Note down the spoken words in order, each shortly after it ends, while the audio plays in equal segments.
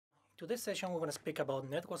Today's session, we're going to speak about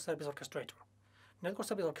Network Service Orchestrator. Network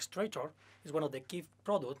Service Orchestrator is one of the key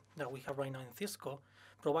products that we have right now in Cisco,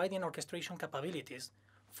 providing orchestration capabilities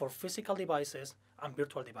for physical devices and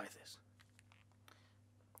virtual devices.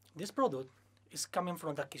 This product is coming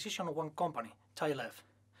from the acquisition of one company, Tylev.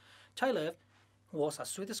 Tylev was a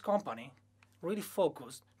Swedish company really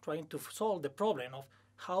focused trying to solve the problem of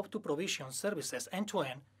how to provision services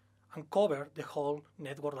end-to-end and cover the whole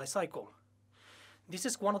network lifecycle. This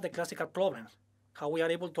is one of the classical problems, how we are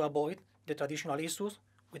able to avoid the traditional issues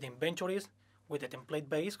with inventories, with the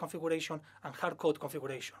template-based configuration, and hard-code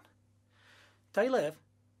configuration. Tylev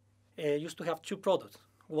used to have two products.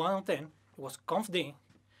 One of them was ConfD,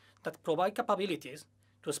 that provide capabilities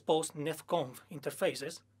to expose netconf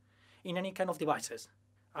interfaces in any kind of devices.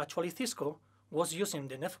 Actually, Cisco was using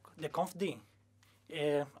the ConfD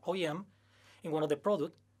OEM in one of the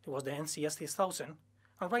products. It was the NCS 3000,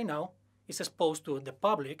 and right now it's exposed to the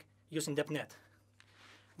public using DevNet.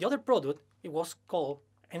 The other product, it was called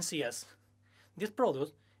NCS. This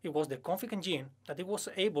product, it was the config engine that it was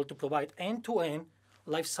able to provide end-to-end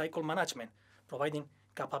lifecycle management, providing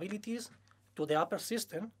capabilities to the upper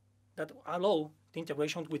system that allow the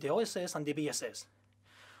integration with the OSS and the BSS.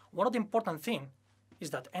 One of the important things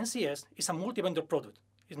is that NCS is a multi-vendor product.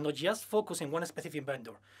 It's not just focusing on one specific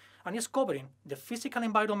vendor, and it's covering the physical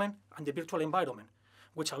environment and the virtual environment,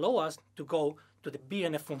 which allow us to go to the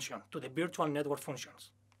VNF function, to the virtual network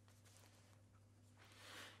functions.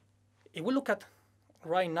 If we look at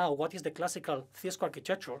right now what is the classical Cisco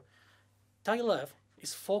architecture, Tylev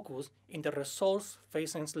is focused in the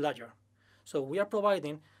resource-facing layer. So we are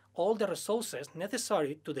providing all the resources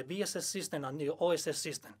necessary to the BSS system and the OSS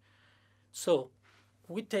system. So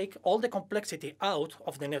we take all the complexity out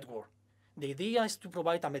of the network. The idea is to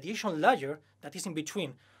provide a mediation layer that is in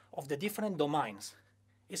between of the different domains.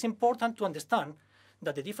 It's important to understand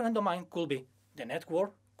that the different domain could be the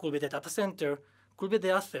network, could be the data center, could be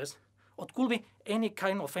the access, or could be any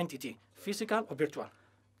kind of entity, physical or virtual.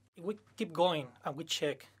 If we keep going and we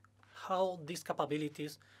check how these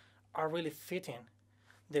capabilities are really fitting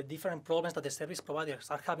the different problems that the service providers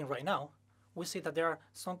are having right now, we see that there are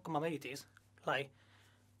some commonalities like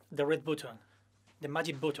the red button, the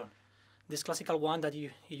magic button. This classical one that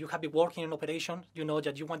you have been working in operation, you know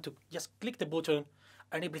that you want to just click the button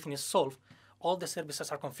and everything is solved. All the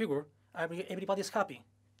services are configured, everybody's happy.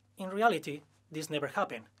 In reality, this never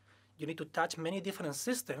happened. You need to touch many different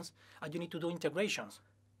systems and you need to do integrations.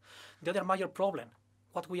 The other major problem,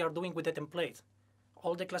 what we are doing with the templates.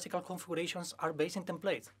 All the classical configurations are based in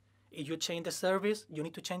templates. If you change the service, you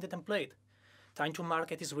need to change the template. Time to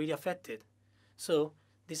market is really affected. So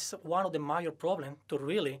this is one of the major problems to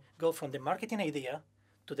really go from the marketing idea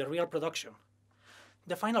to the real production.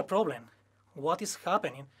 The final problem, what is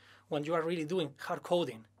happening when you are really doing hard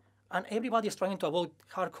coding? And everybody is trying to avoid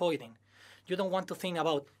hard coding. You don't want to think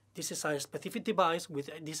about this is a specific device with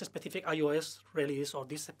this specific iOS release or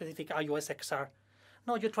this specific iOS XR.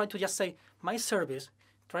 No, you try to just say, my service,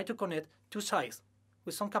 try to connect two sides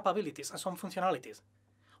with some capabilities and some functionalities.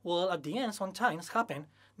 Well, at the end, sometimes happen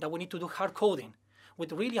that we need to do hard coding,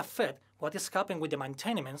 which really affect what is happening with the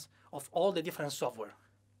maintenance of all the different software.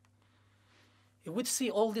 If we see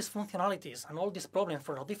all these functionalities and all these problems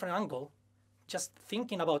from a different angle, just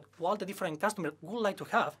thinking about what the different customers would like to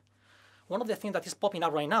have, one of the things that is popping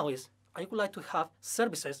up right now is, I would like to have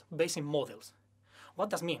services based in models. What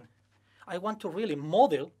does that mean? I want to really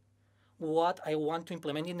model what I want to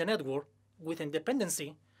implement in the network with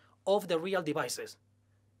independency of the real devices.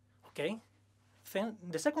 Okay? Then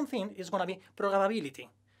the second thing is going to be programmability.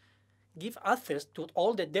 Give access to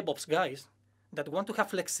all the DevOps guys that want to have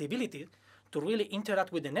flexibility to really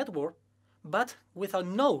interact with the network, but without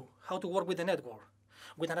know how to work with the network.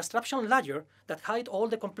 With an abstraction layer that hides all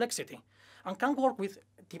the complexity and can work with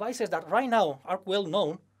devices that right now are well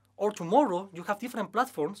known, or tomorrow you have different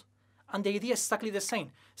platforms and the idea is exactly the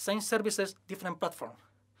same services, different platform.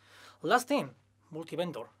 Last thing,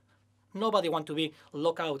 multi-vendor. Nobody wants to be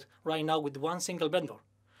locked out right now with one single vendor.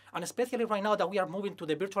 And especially right now that we are moving to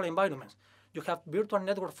the virtual environments, you have virtual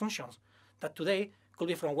network functions that today could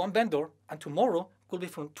be from one vendor and tomorrow could be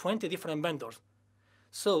from 20 different vendors.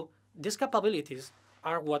 So these capabilities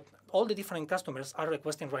are what all the different customers are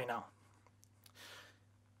requesting right now.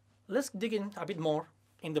 Let's dig in a bit more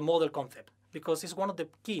in the model concept because it's one of the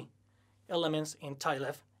key elements in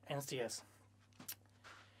Tylev NCS.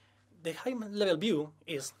 The high-level view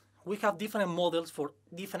is we have different models for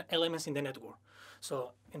different elements in the network.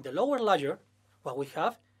 So in the lower layer, what we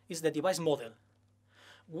have is the device model.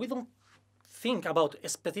 We don't think about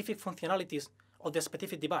specific functionalities of the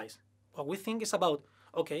specific device. What we think is about,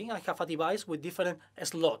 okay, I have a device with different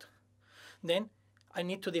slots. Then I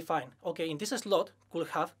need to define, okay, in this slot could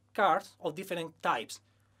have cards of different types,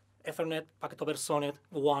 Ethernet, packet over SONET,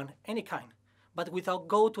 WAN, any kind, but without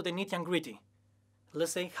go to the nitty and gritty.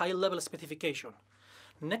 Let's say high-level specification.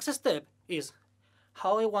 Next step is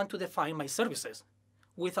how I want to define my services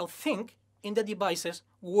without think in the devices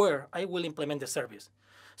where I will implement the service.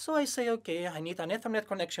 So I say, okay, I need an Ethernet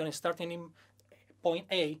connection starting in point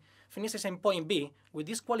A, finishes in point B with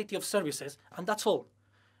this quality of services, and that's all.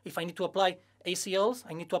 If I need to apply ACLs,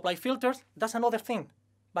 I need to apply filters, that's another thing.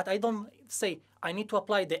 But I don't say I need to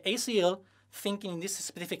apply the ACL thinking in this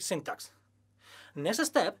specific syntax. Next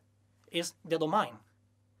step is the domain.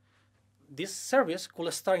 This service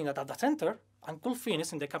could start in a data center and could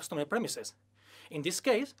finish in the customer premises. In this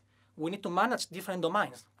case, we need to manage different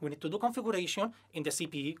domains. We need to do configuration in the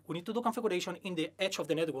CPE, we need to do configuration in the edge of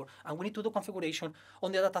the network, and we need to do configuration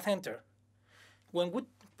on the data center. When we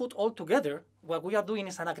put all together, what we are doing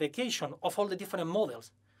is an aggregation of all the different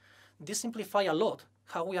models. This simplifies a lot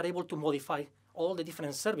how we are able to modify all the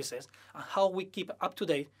different services and how we keep up to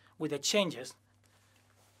date with the changes.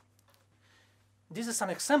 This is an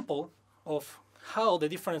example of how the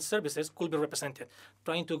different services could be represented,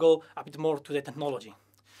 trying to go a bit more to the technology.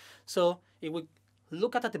 So if we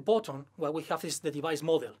look at the bottom, what we have is the device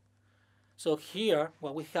model. So here,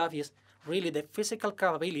 what we have is really the physical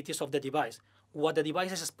capabilities of the device, what the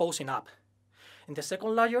device is exposing up. In the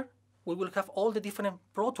second layer, we will have all the different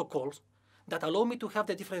protocols that allow me to have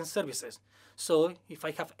the different services. So if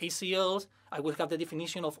I have ACLs, I will have the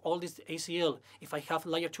definition of all this ACL. If I have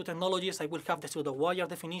layer 2 technologies, I will have the pseudo-wire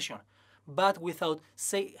definition, but without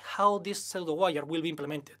say how this pseudo-wire will be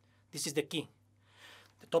implemented. This is the key.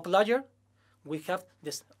 The top layer, we have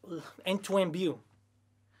this end-to-end view.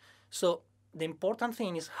 So the important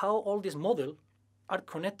thing is how all these models are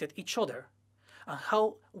connected each other and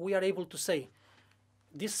how we are able to say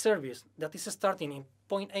this service that is starting in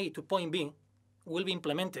point A to point B will be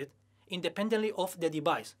implemented independently of the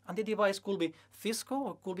device. And the device could be Cisco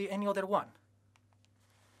or could be any other one.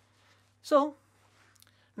 So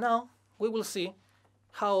now we will see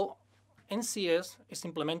how NCS is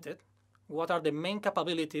implemented, what are the main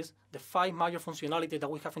capabilities, the 5 major functionalities that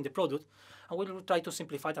we have in the product, and we will try to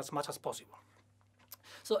simplify it as much as possible.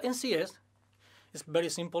 So NCS is very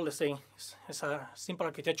simple. Let's say it's a simple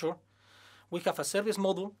architecture. We have a service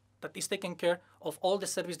module that is taking care of all the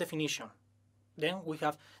service definition. Then we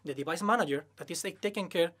have the device manager that is taking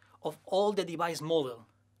care of all the device model.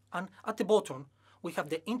 And at the bottom, we have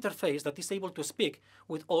the interface that is able to speak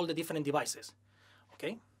with all the different devices.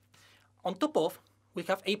 Okay? On top of, we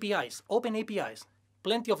have APIs, open APIs,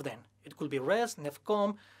 plenty of them. It could be REST,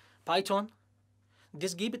 NEFCOM, Python.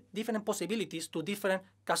 This gives different possibilities to different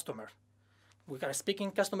customers. We are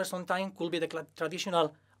speaking customers sometimes could be the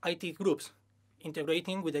traditional IT groups,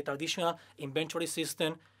 integrating with the traditional inventory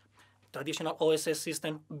system, traditional OSS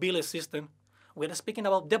system, bill system. We are speaking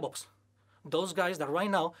about DevOps, those guys that right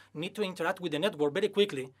now need to interact with the network very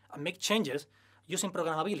quickly and make changes using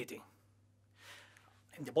programmability.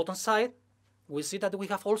 In the bottom side, we see that we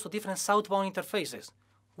have also different southbound interfaces.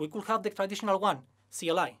 We could have the traditional one,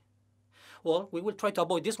 CLI. Well, we will try to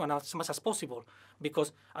avoid this one as much as possible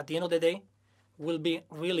because at the end of the day, will be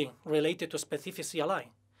really related to specific CLI.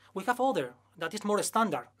 We have other that is more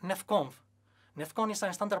standard, NEFCONF. NEFCON is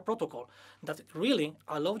a standard protocol that really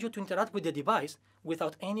allows you to interact with the device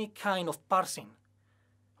without any kind of parsing.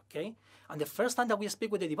 Okay? And the first time that we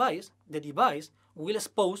speak with the device will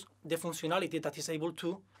expose the functionality that is able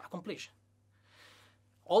to accomplish.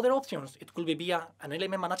 Other options, it could be via an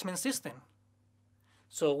element management system.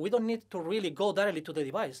 So we don't need to really go directly to the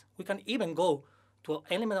device. We can even go to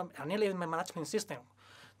an element management system.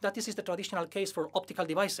 That is the traditional case for optical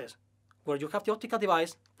devices, where you have the optical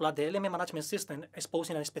device plus the element management system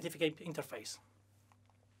exposing a specific interface.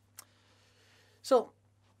 So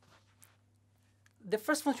the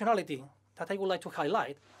first functionality that I would like to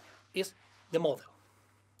highlight is the model.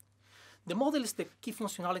 The model is the key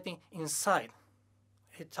functionality inside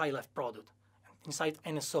a TileF product, inside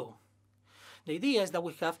NSO. The idea is that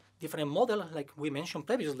we have different models, like we mentioned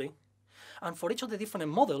previously, and for each of the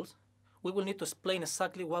different models, we will need to explain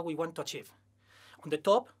exactly what we want to achieve. On the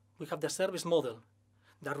top, we have the service model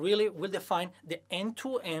that really will define the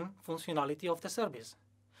end-to-end functionality of the service.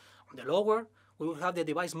 On the lower, we will have the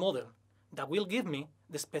device model that will give me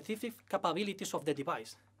the specific capabilities of the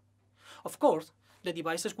device. Of course, the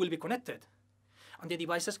devices will be connected, and the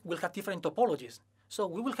devices will have different topologies. So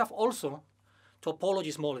we will have also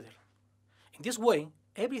topologies model. In this way,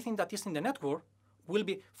 everything that is in the network will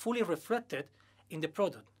be fully reflected in the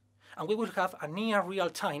product, and we will have a near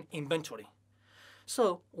real-time inventory.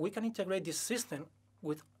 So we can integrate this system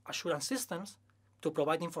with assurance systems to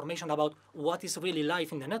provide information about what is really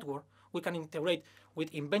live in the network. We can integrate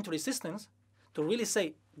with inventory systems to really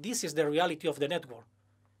say this is the reality of the network.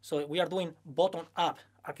 So we are doing bottom-up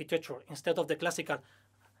architecture instead of the classical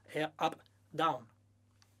up-down.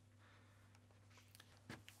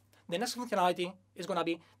 The next functionality is going to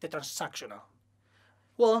be the transactional.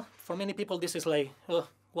 Well, for many people, this is like,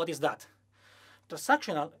 what is that?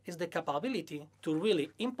 Transactional is the capability to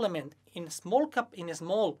really implement in small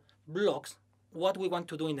blocks what we want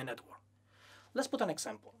to do in the network. Let's put an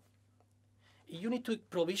example. You need to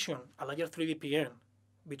provision a layer 3 VPN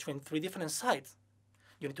between 3 different sites.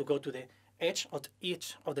 You need to go to the edge of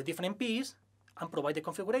each of the different MPs and provide the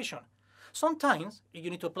configuration. Sometimes, if you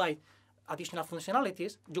need to apply additional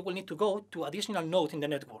functionalities, you will need to go to additional node in the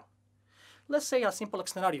network. Let's say a simple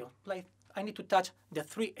scenario, like I need to touch the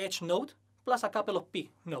 3 edge node plus a couple of P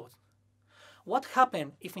nodes. What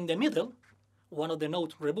happens if in the middle, one of the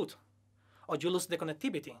nodes reboot, or you lose the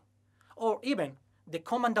connectivity, or even the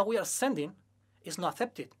command that we are sending is not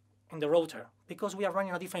accepted in the router because we are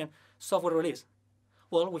running a different software release?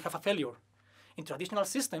 Well, we have a failure. In traditional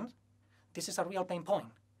systems, this is a real pain point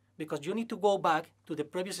because you need to go back to the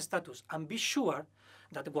previous status and be sure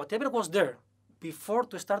that whatever was there before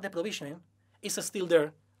to start the provisioning is still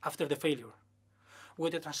there after the failure.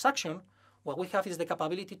 With the transaction, what we have is the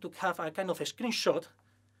capability to have a kind of a screenshot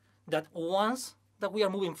that once that we are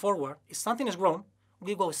moving forward, if something is wrong,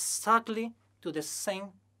 we go exactly to the same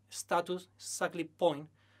status, exactly point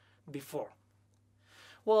before.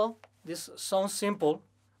 Well, this sounds simple,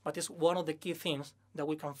 but it's one of the key things that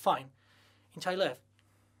we can find in child left.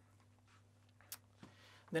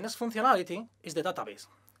 The next functionality is the database.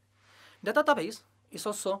 The database is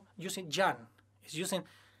also using JAN. It's using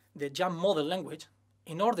the JAN model language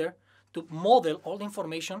in order to model all the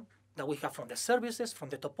information that we have from the services, from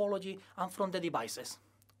the topology, and from the devices.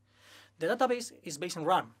 The database is based on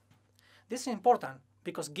RAM. This is important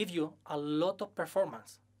because it gives you a lot of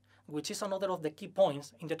performance, which is another of the key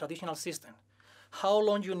points in the traditional system. How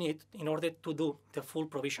long you need in order to do the full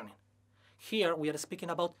provisioning. Here we are speaking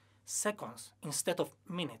about seconds instead of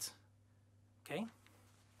minutes. Okay?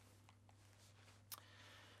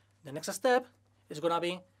 The next step is going to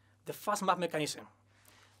be the fast map mechanism.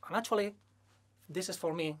 And actually, this is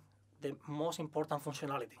for me the most important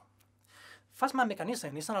functionality. Fast map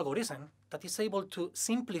mechanism is an algorithm that is able to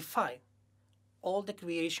simplify all the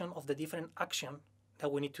creation of the different actions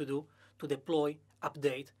that we need to do to deploy,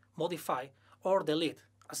 update, modify, or delete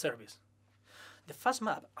a service. The fast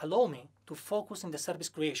map allows me to focus in the service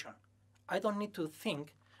creation. I don't need to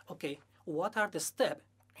think, okay, what are the steps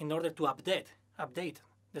in order to update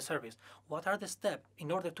the service? What are the steps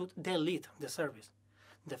in order to delete the service?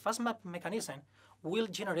 The fast map mechanism will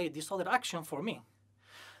generate this other action for me.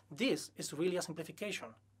 This is really a simplification.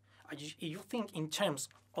 If you think in terms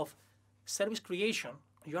of service creation,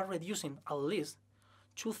 you are reducing at least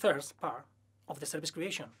 2/3 part of the service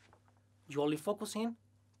creation. You only focus in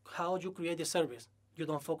how you create the service. You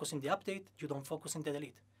don't focus in the update, you don't focus in the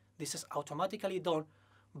delete. This is automatically done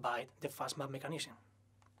by the fast map mechanism.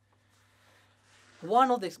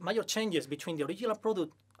 One of the major changes between the original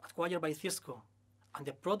product acquired by Cisco and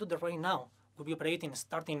the product that right now will be operating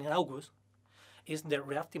starting in August is the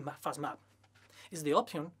reactive fast map. It's the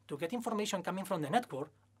option to get information coming from the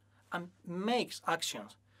network and makes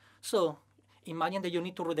actions. So imagine that you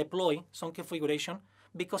need to redeploy some configuration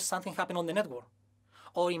because something happened on the network.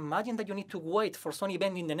 Or imagine that you need to wait for some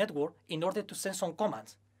event in the network in order to send some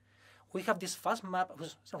commands. We have this fast map,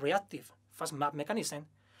 reactive fast map mechanism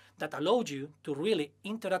that allows you to really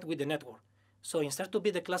interact with the network. So instead to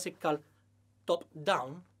be the classical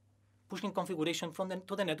top-down, pushing configuration from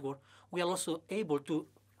to the network, we are also able to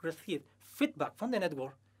receive feedback from the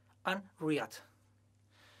network and react.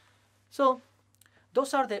 So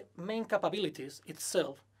those are the main capabilities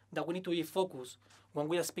itself that we need to be focused when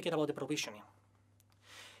we are speaking about the provisioning.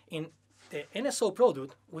 In the NSO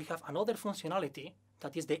product, we have another functionality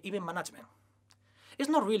that is the event management. It's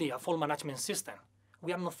not really a full management system.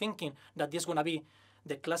 We are not thinking that this is going to be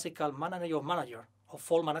the classical manager or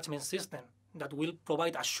full management system that will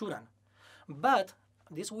provide assurance. But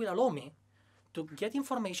this will allow me to get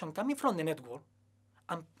information coming from the network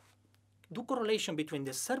and do correlation between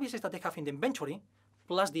the services that they have in the inventory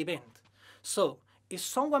plus the event. So if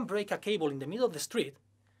someone breaks a cable in the middle of the street,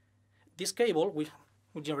 this cable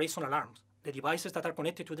will generate some alarms. The devices that are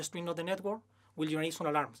connected to the string of the network will generate some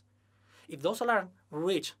alarms. If those alarms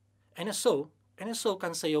reach NSO, NSO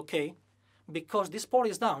can say, okay, because this port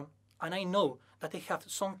is down and I know that they have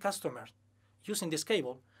some customers using this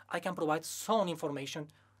cable, I can provide some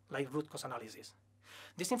information like root cause analysis.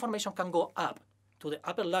 This information can go up to the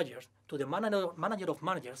upper layers, to the manager of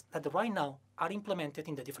managers that right now are implemented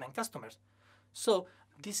in the different customers. So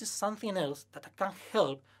this is something else that can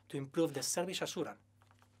help to improve the service assurance.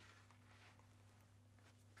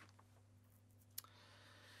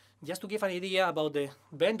 Just to give an idea about the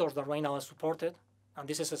vendors that right now are supported, and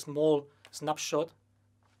this is a small snapshot.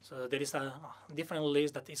 So there is a different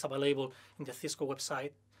list that is available in the Cisco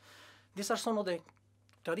website. These are some of the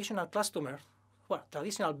traditional customers, well,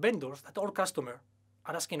 traditional vendors that our customers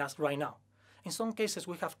are asking us right now. In some cases,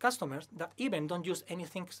 we have customers that even don't use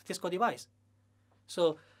anything Cisco device.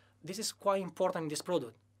 So this is quite important in this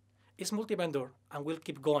product. It's multi-vendor and will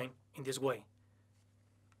keep going in this way.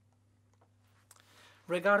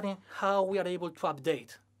 Regarding how we are able to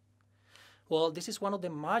update, well, this is one of the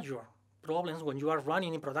major problems when you are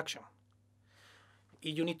running in production.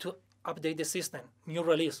 You need to update the system, new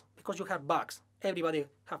release, because you have bugs. Everybody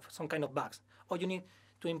have some kind of bugs. Or you need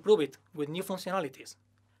to improve it with new functionalities.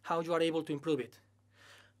 How you are able to improve it?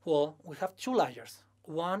 Well, we have two layers.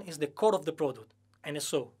 One is the core of the product,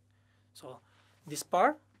 NSO. So this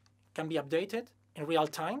part can be updated in real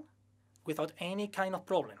time without any kind of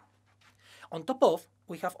problem. On top of,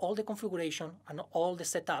 we have all the configuration and all the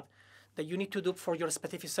setup that you need to do for your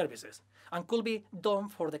specific services, and could be done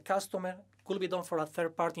for the customer, could be done for a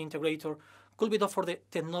third-party integrator, could be done for the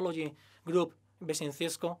technology group based in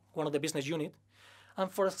Cisco, one of the business unit.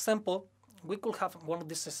 And for example, we could have one of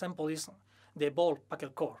these examples is the Vault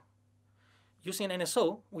packet core. Using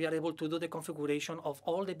NSO, we are able to do the configuration of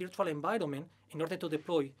all the virtual environment in order to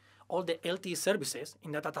deploy all the LTE services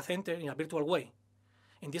in a data center in a virtual way.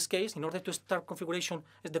 In this case, in order to start configuration,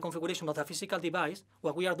 is the configuration of the physical device.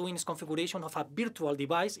 What we are doing is configuration of a virtual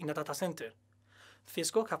device in a data center.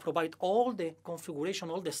 Cisco have provided all the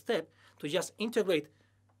configuration, all the steps to just integrate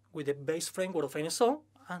with the base framework of NSO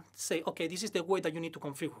and say, okay, this is the way that you need to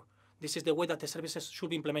configure. This is the way that the services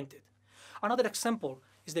should be implemented. Another example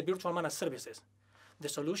is the virtual managed services. The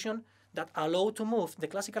solution that allow to move the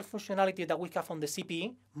classical functionality that we have on the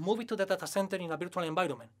CPE, move it to the data center in a virtual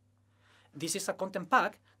environment. This is a content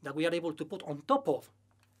pack that we are able to put on top of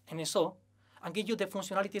NSO and give you the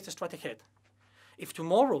functionalities straight ahead. If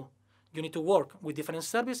tomorrow you need to work with different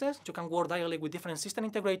services, you can work directly with different system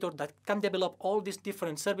integrators that can develop all these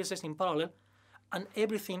different services in parallel, and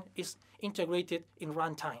everything is integrated in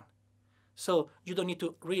runtime. So you don't need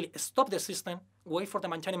to really stop the system, wait for the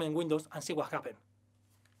management windows, and see what happens.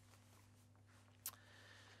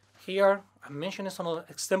 Here, I'm mentioning some other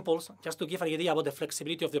examples just to give an idea about the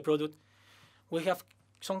flexibility of the product. We have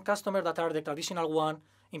some customers that are the traditional one,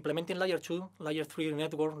 implementing layer 2, layer 3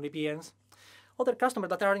 network, VPNs. Other customers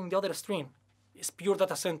that are in the other extreme, it's pure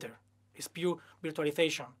data center, it's pure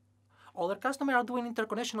virtualization. Other customers are doing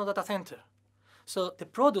interconnection of data center. So the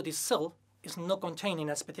product itself is not contained in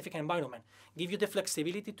a specific environment. Give you the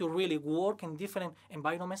flexibility to really work in different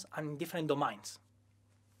environments and in different domains.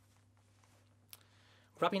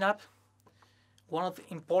 Wrapping up, one of the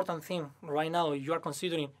important things right now you are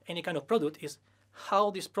considering any kind of product is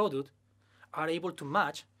how this product are able to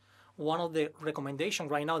match one of the recommendations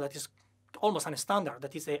right now that is almost a standard,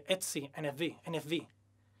 that is a ETSI NFV.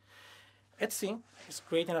 ETSI is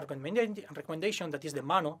creating a recommendation that is the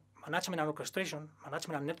MANO, Management and Orchestration,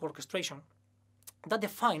 Management and Network Orchestration, that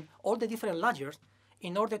define all the different layers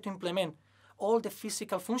in order to implement all the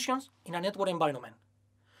physical functions in a network environment.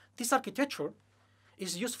 This architecture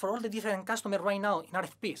is used for all the different customers right now in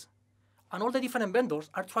RFPs. And all the different vendors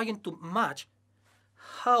are trying to match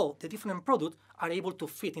how the different products are able to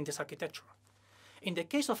fit in this architecture. In the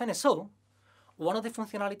case of NSO, one of the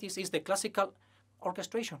functionalities is the classical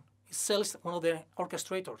orchestration. It sells one of the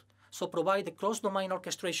orchestrators. So provide the cross-domain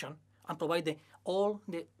orchestration and provide all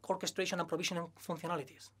the orchestration and provisioning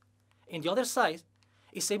functionalities. In the other side,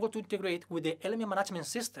 it's able to integrate with the element management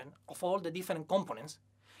system of all the different components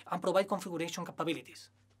and provide configuration capabilities.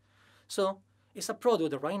 So it's a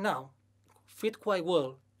product that right now fit quite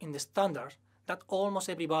well in the standards that almost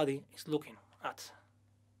everybody is looking at.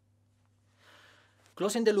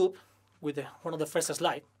 Closing the loop with one of the first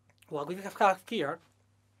slides, what we have here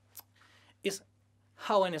is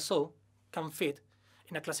how NSO can fit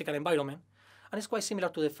in a classical environment, and it's quite similar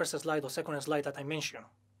to the first slide or second slide that I mentioned.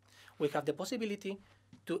 We have the possibility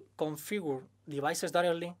to configure devices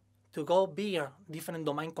directly, to go via different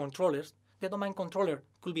domain controllers. The domain controller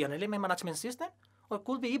could be an element management system or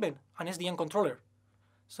could be even an SDN controller.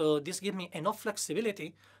 So this gives me enough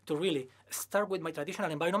flexibility to really start with my traditional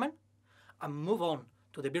environment and move on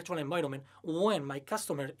to the virtual environment when my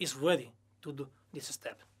customer is ready to do this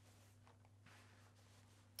step.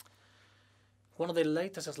 One of the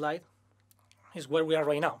latest slides is where we are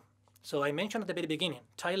right now. So I mentioned at the very beginning,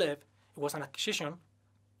 TILEV It was an acquisition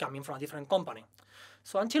coming from a different company.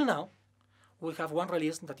 So until now, we have one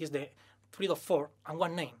release that is the 3.4 and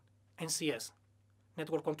one name, NCS,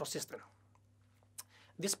 Network Control System.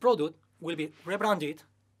 This product will be rebranded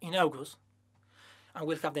in August and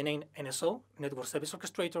will have the name NSO, Network Service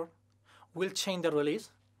Orchestrator. We'll change the release.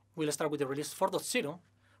 We'll start with the release 4.0,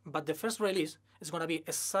 but the first release is going to be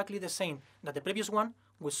exactly the same that the previous one,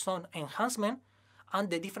 with some enhancement and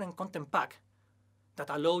the different content pack that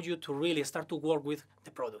allow you to really start to work with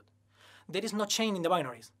the product. There is no change in the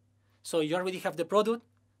binaries. So you already have the product.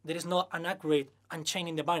 There is no an upgrade and change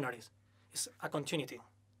in the binaries. It's a continuity.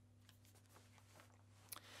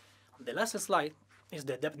 The last slide is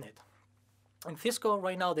the DevNet. In Cisco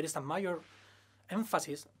right now, there is a major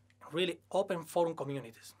emphasis on really open forum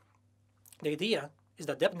communities. The idea is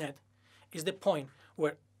that DevNet is the point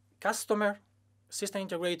where customer, system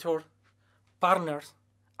integrator, partners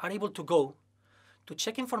are able to go to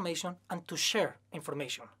check information and to share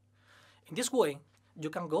information. In this way, you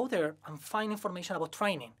can go there and find information about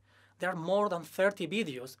training. There are more than 30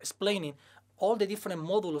 videos explaining all the different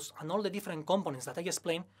modules and all the different components that I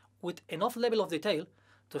explained with enough level of detail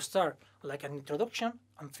to start like an introduction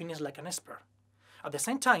and finish like an expert. At the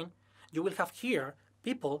same time, you will have here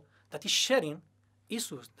people that is sharing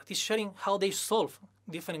issues, that is sharing how they solve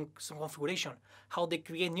different configuration, how they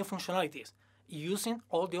create new functionalities using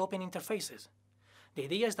all the open interfaces. The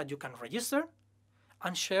idea is that you can register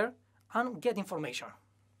and share and get information.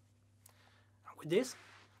 And with this,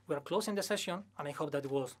 we are closing the session, and I hope that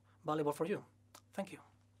it was valuable for you. Thank you.